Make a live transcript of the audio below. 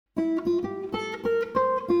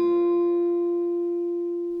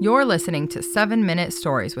You're listening to 7-Minute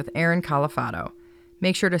Stories with Aaron Califato.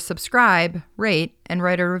 Make sure to subscribe, rate, and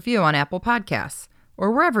write a review on Apple Podcasts or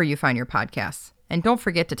wherever you find your podcasts. And don't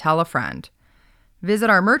forget to tell a friend. Visit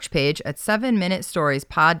our merch page at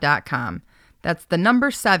 7minutestoriespod.com. That's the number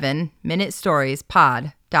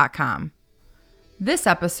 7minutestoriespod.com. This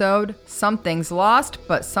episode, Something's Lost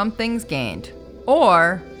but Something's Gained,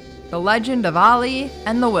 or The Legend of Ali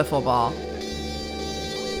and the Wiffle Ball.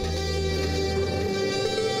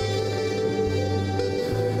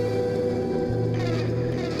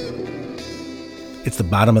 It's the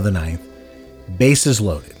bottom of the ninth. Bases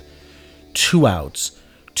loaded. 2 outs,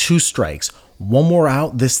 2 strikes. One more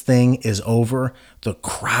out, this thing is over. The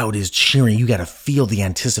crowd is cheering. You got to feel the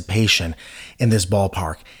anticipation in this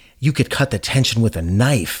ballpark. You could cut the tension with a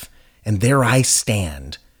knife. And there I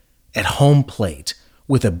stand at home plate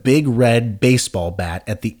with a big red baseball bat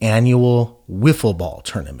at the annual Wiffle Ball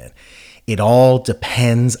tournament. It all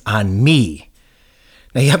depends on me.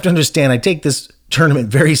 Now you have to understand, I take this tournament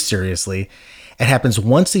very seriously. It happens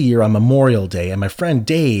once a year on Memorial Day, and my friend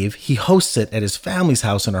Dave, he hosts it at his family's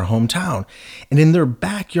house in our hometown. And in their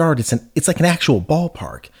backyard, it's like an actual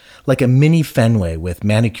ballpark, like a mini Fenway with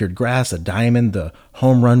manicured grass, a diamond, the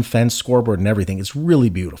home run fence, scoreboard, and everything. It's really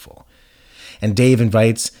beautiful. And Dave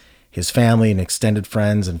invites his family and extended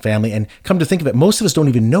friends and family. And come to think of it, most of us don't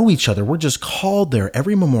even know each other. We're just called there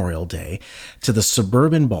every Memorial Day to the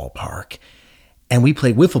suburban ballpark. And we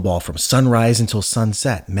play wiffle ball from sunrise until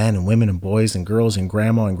sunset. Men and women and boys and girls and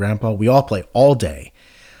grandma and grandpa, we all play all day.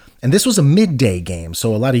 And this was a midday game,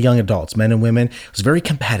 so a lot of young adults, men and women. It was very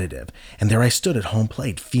competitive. And there I stood at home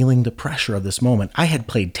plate, feeling the pressure of this moment. I had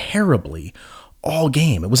played terribly all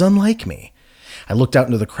game. It was unlike me. I looked out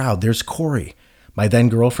into the crowd. There's Corey, my then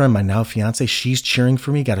girlfriend, my now fiance. She's cheering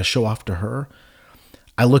for me. Got to show off to her.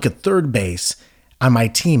 I look at third base on my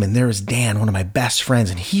team, and there is Dan, one of my best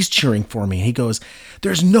friends, and he's cheering for me. He goes,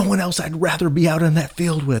 "There's no one else I'd rather be out in that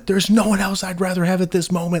field with. There's no one else I'd rather have at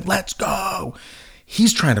this moment. Let's go."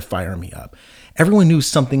 He's trying to fire me up. Everyone knew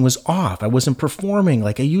something was off. I wasn't performing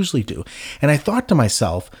like I usually do. And I thought to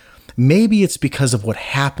myself, maybe it's because of what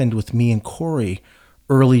happened with me and Corey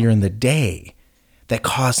earlier in the day that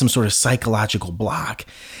caused some sort of psychological block.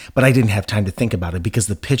 But I didn't have time to think about it because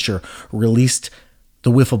the pitcher released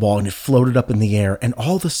the wiffle ball and it floated up in the air. And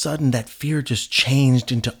all of a sudden that fear just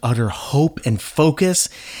changed into utter hope and focus.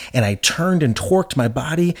 And I turned and torqued my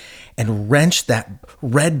body and wrenched that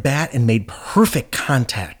red bat and made perfect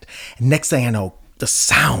contact. And next thing I know, the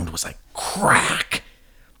sound was like crack.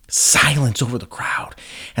 Silence over the crowd.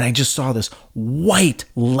 And I just saw this white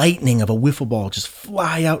lightning of a wiffle ball just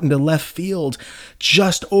fly out into left field,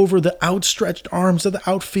 just over the outstretched arms of the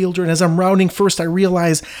outfielder. And as I'm rounding first, I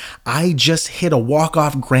realize I just hit a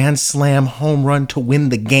walk-off grand slam home run to win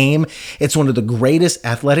the game. It's one of the greatest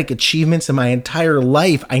athletic achievements in my entire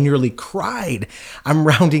life. I nearly cried. I'm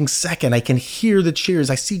rounding second. I can hear the cheers.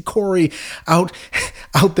 I see Corey out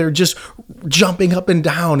there just jumping up and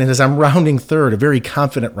down. And as I'm rounding third, a very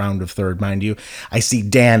confident round of third, mind you, I see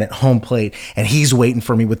Dan at home plate, and he's waiting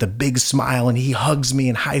for me with a big smile, and he hugs me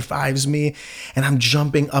and high fives me, and I'm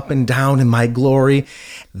jumping up and down in my glory.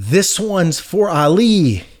 This one's for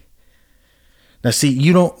Ali. Now see,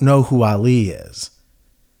 you don't know who Ali is,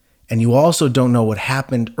 and you also don't know what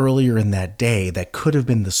happened earlier in that day that could have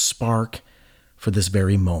been the spark for this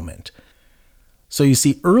very moment. So you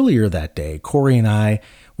see, earlier that day, Corey and I,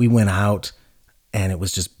 we went out, and it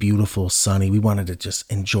was just beautiful, sunny. We wanted to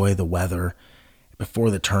just enjoy the weather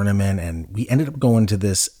before the tournament, and we ended up going to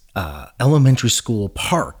this elementary school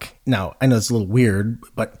park. Now, I know it's a little weird,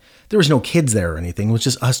 but there was no kids there or anything. It was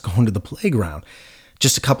just us going to the playground.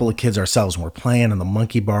 Just a couple of kids ourselves, and we're playing on the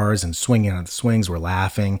monkey bars and swinging on the swings. We're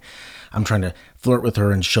laughing. I'm trying to flirt with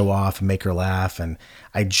her and show off and make her laugh, and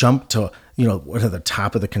I jump to, one of the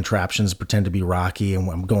top of the contraptions, pretend to be Rocky, and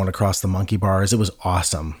I'm going across the monkey bars. It was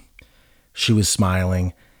awesome. She was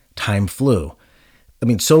smiling. Time flew. I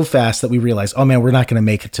mean, so fast that we realized, oh man, we're not going to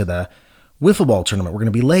make it to the wiffle ball tournament. We're going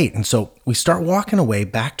to be late. And so we start walking away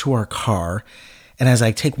back to our car. And as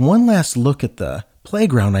I take one last look at the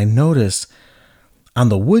playground, I notice on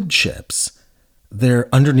the wood chips there,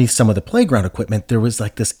 underneath some of the playground equipment, there was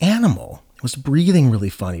like this animal. It was breathing really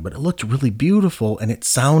funny, but it looked really beautiful. And it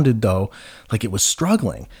sounded, though, like it was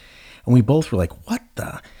struggling. And we both were like, what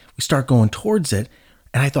the? We start going towards it.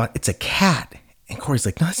 And I thought, it's a cat. And Corey's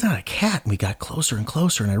like, no, it's not a cat. And we got closer and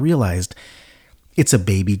closer. And I realized it's a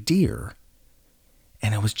baby deer.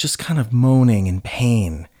 And it was just kind of moaning in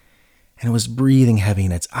pain. And it was breathing heavy.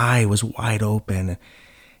 And its eye was wide open.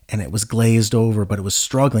 And it was glazed over, but it was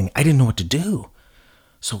struggling. I didn't know what to do.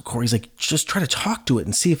 So Corey's like, just try to talk to it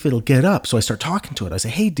and see if it'll get up. So I start talking to it. I say,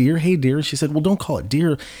 hey, deer. And she said, well, don't call it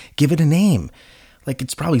deer. Give it a name. Like,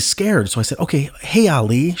 it's probably scared. So I said, okay, hey,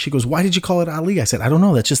 Ali. She goes, why did you call it Ali? I said, I don't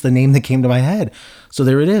know. That's just the name that came to my head. So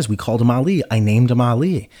there it is. We called him Ali. I named him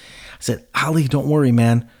Ali. I said, Ali, don't worry,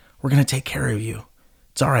 man. We're going to take care of you.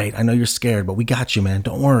 It's all right. I know you're scared, but we got you, man.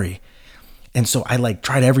 Don't worry. And so I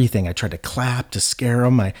tried everything. I tried to clap to scare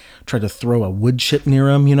him. I tried to throw a wood chip near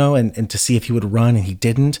him, and to see if he would run, and he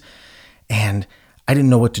didn't. And I didn't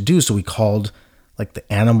know what to do. So we called the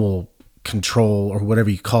animal control or whatever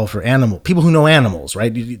you call for people who know animals,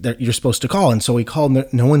 right? You're supposed to call. And so we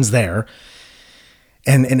called, no one's there,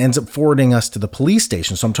 and ends up forwarding us to the police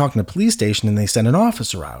station. So I'm talking to the police station, and they send an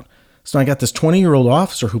officer out. So I got this 20-year-old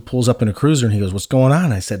officer who pulls up in a cruiser, and he goes, what's going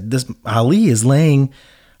on? I said, this Ali is laying,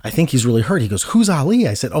 I think he's really hurt. He goes, who's Ali?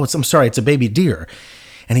 I said, I'm sorry, it's a baby deer.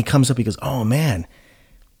 And he comes up, he goes, oh man.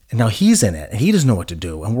 And now he's in it, and he doesn't know what to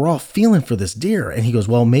do. And we're all feeling for this deer. And he goes,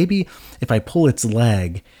 well, maybe if I pull its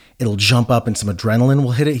leg, it'll jump up and some adrenaline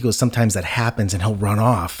will hit it. He goes, sometimes that happens, and he'll run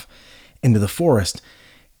off into the forest.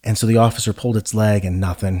 And so the officer pulled its leg, and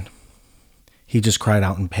nothing. He just cried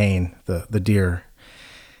out in pain, the deer.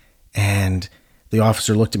 And the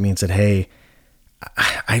officer looked at me and said, hey,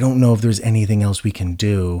 I don't know if there's anything else we can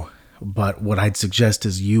do, but what I'd suggest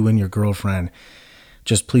is you and your girlfriend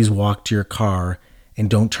just please walk to your car and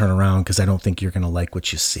don't turn around, because I don't think you're going to like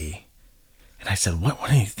what you see. And I said, what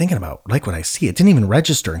are you thinking about? Like what I see? It didn't even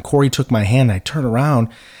register. And Corey took my hand. And I turned around.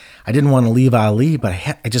 I didn't want to leave Ali, but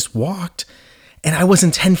I just walked. And I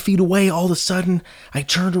wasn't 10 feet away. All of a sudden, I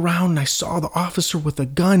turned around and I saw the officer with a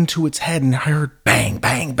gun to its head, and I heard bang,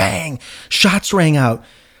 bang, bang. Shots rang out.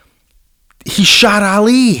 He shot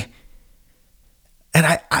Ali. And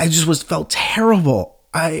I just felt terrible.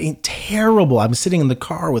 Terrible. I'm sitting in the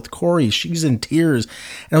car with Corey. She's in tears.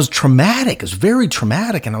 And it was traumatic. It was very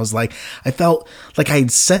traumatic. And I felt like I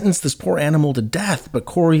had sentenced this poor animal to death. But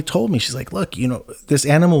Corey told me, she's like, look, this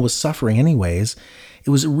animal was suffering anyways. It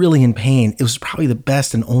was really in pain. It was probably the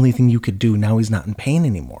best and only thing you could do. Now he's not in pain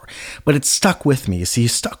anymore. But it stuck with me. You see, it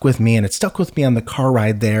stuck with me, and it stuck with me on the car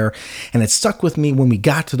ride there. And it stuck with me when we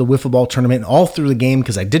got to the wiffle ball tournament and all through the game,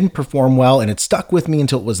 because I didn't perform well. And it stuck with me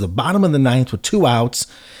until it was the bottom of the ninth with 2 outs,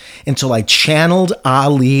 until I channeled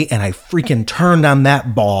Ali and I freaking turned on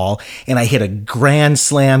that ball and I hit a grand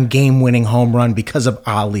slam game-winning home run because of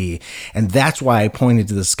Ali. And that's why I pointed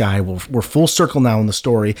to the sky. We're full circle now in the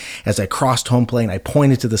story. As I crossed home plate, I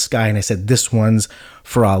pointed to the sky and I said, this one's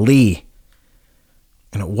for Ali.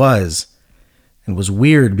 And it was. And it was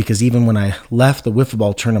weird, because even when I left the wiffle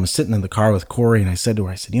ball tournament, I was sitting in the car with Corey, and I said to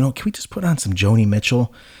her, can we just put on some Joni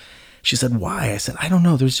Mitchell? She said, why? I said, I don't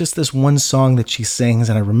know. There's just this one song that she sings,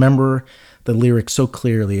 and I remember the lyrics so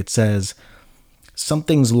clearly. It says,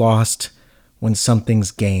 something's lost when something's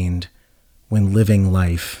gained, when living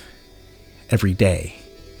life every day.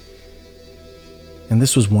 And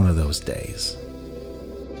this was one of those days.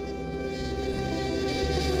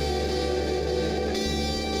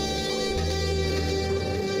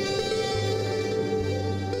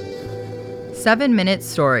 Seven Minute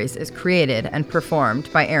Stories is created and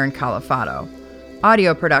performed by Aaron Califato.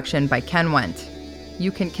 Audio production by Ken Wendt.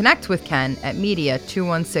 You can connect with Ken at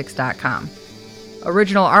media216.com.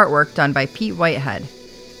 Original artwork done by Pete Whitehead.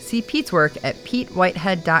 See Pete's work at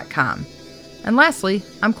petewhitehead.com. And lastly,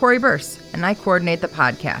 I'm Corey Burse, and I coordinate the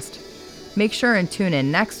podcast. Make sure and tune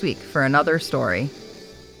in next week for another story.